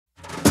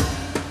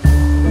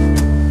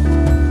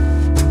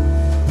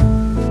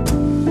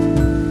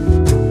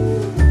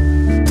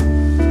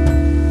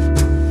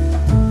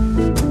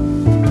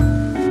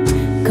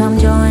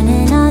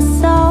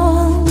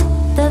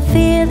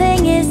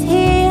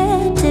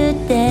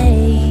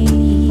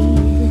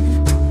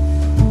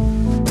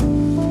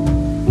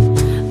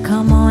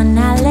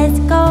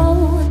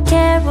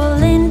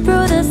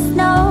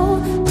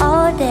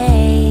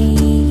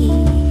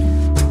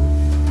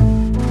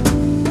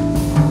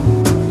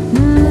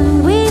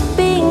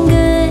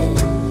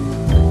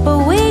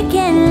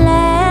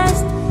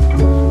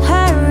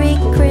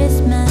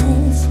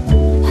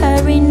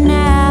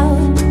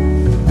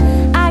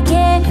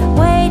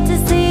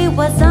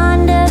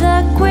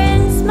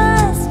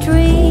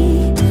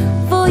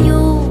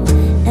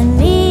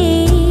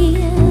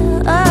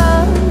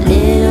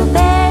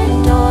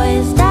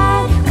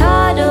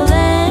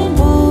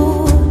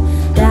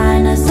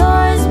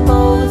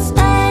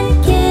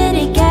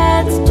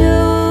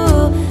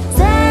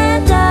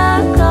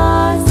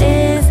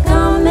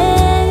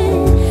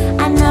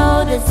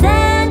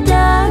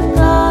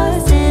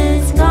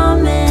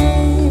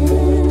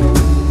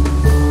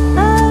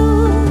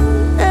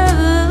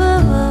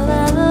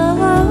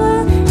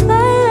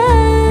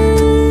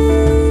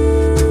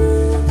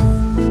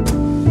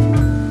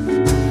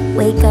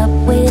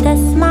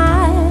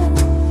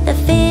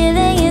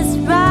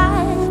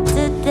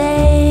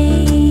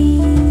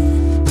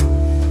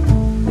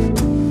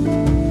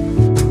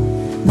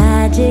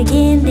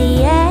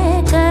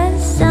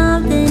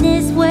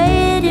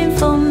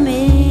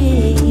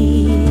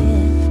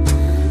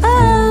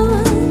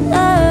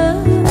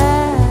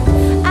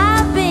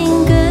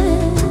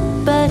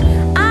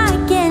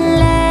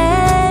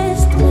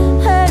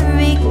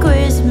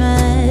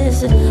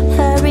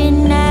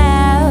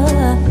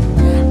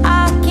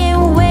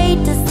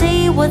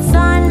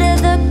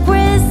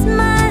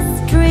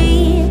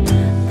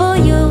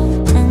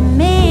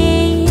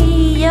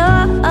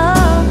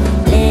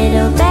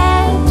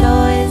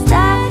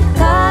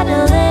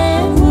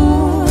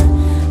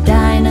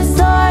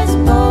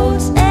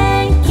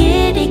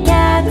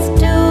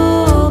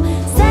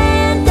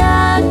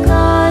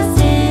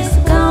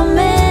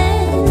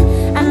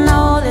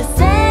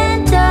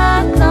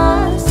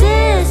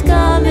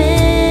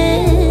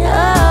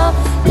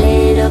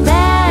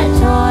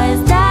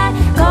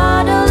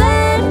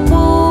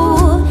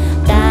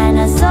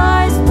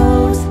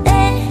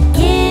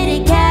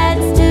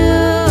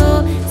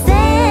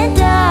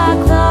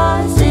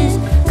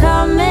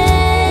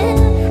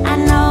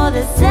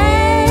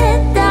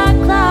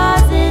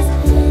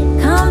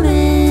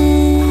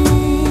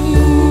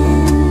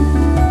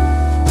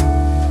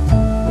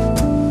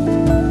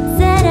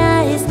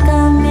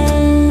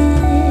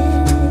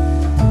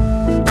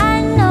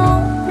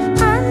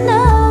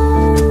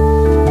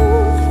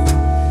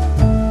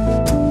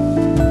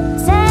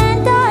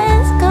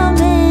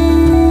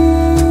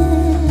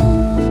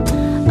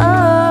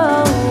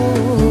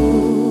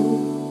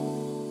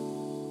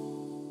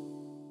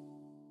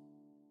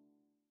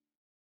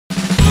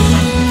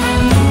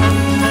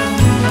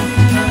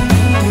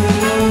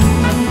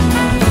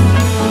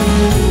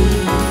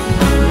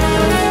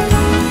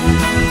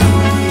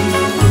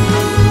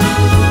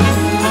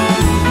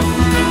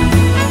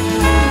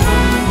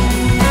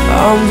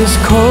this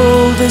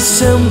cold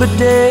December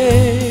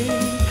day,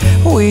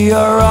 we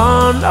are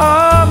on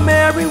our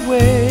merry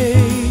way,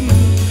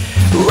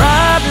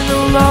 riding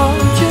along,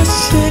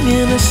 just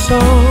singing a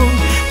song,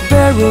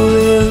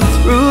 barreling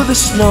through the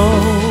snow.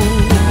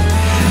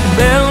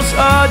 Bells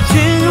are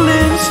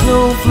jingling,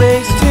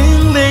 snowflakes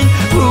tingling,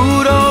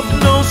 Rudolph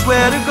knows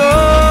where to go.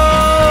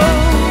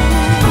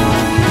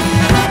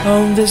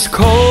 On this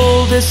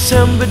cold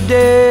December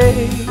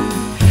day,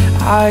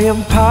 I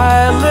am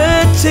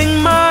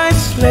piloting my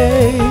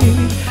sleigh.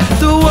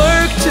 The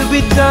work to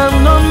be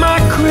done on my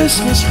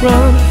Christmas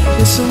run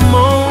is the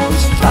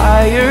most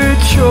tired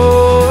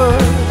chore.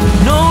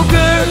 No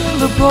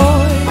girl or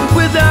boy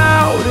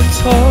without a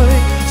toy,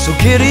 so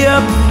giddy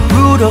up,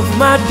 Rudolph,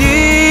 my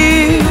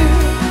dear.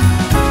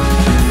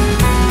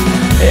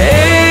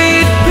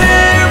 8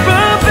 pair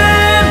of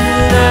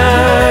antlers,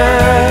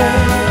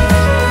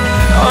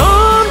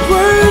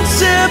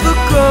 onwards ever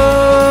go.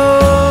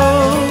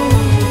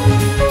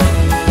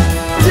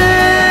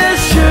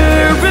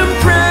 Dasher and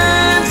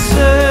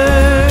Prancer,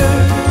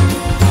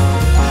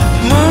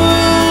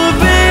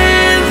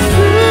 moving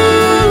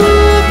through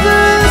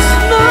the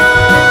snow.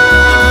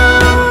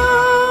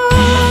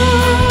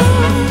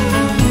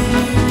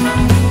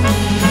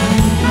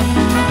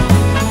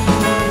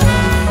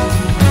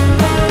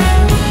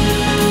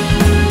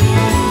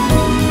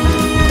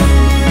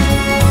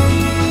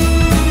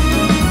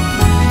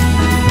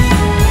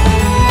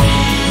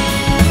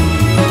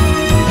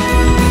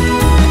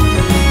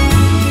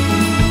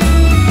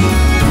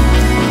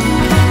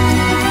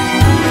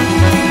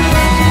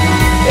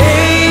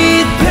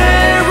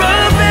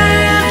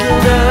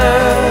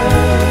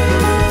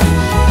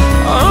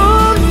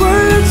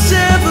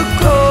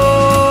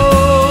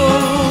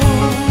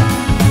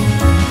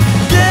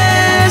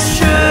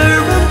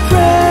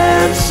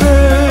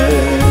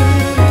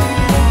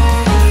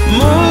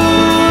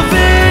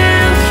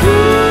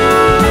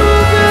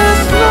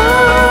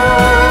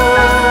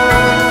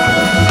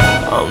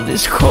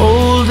 This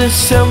cold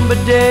December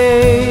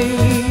day,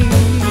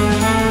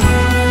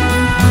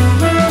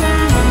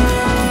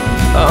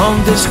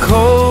 on this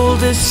cold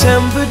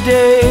December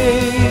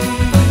day,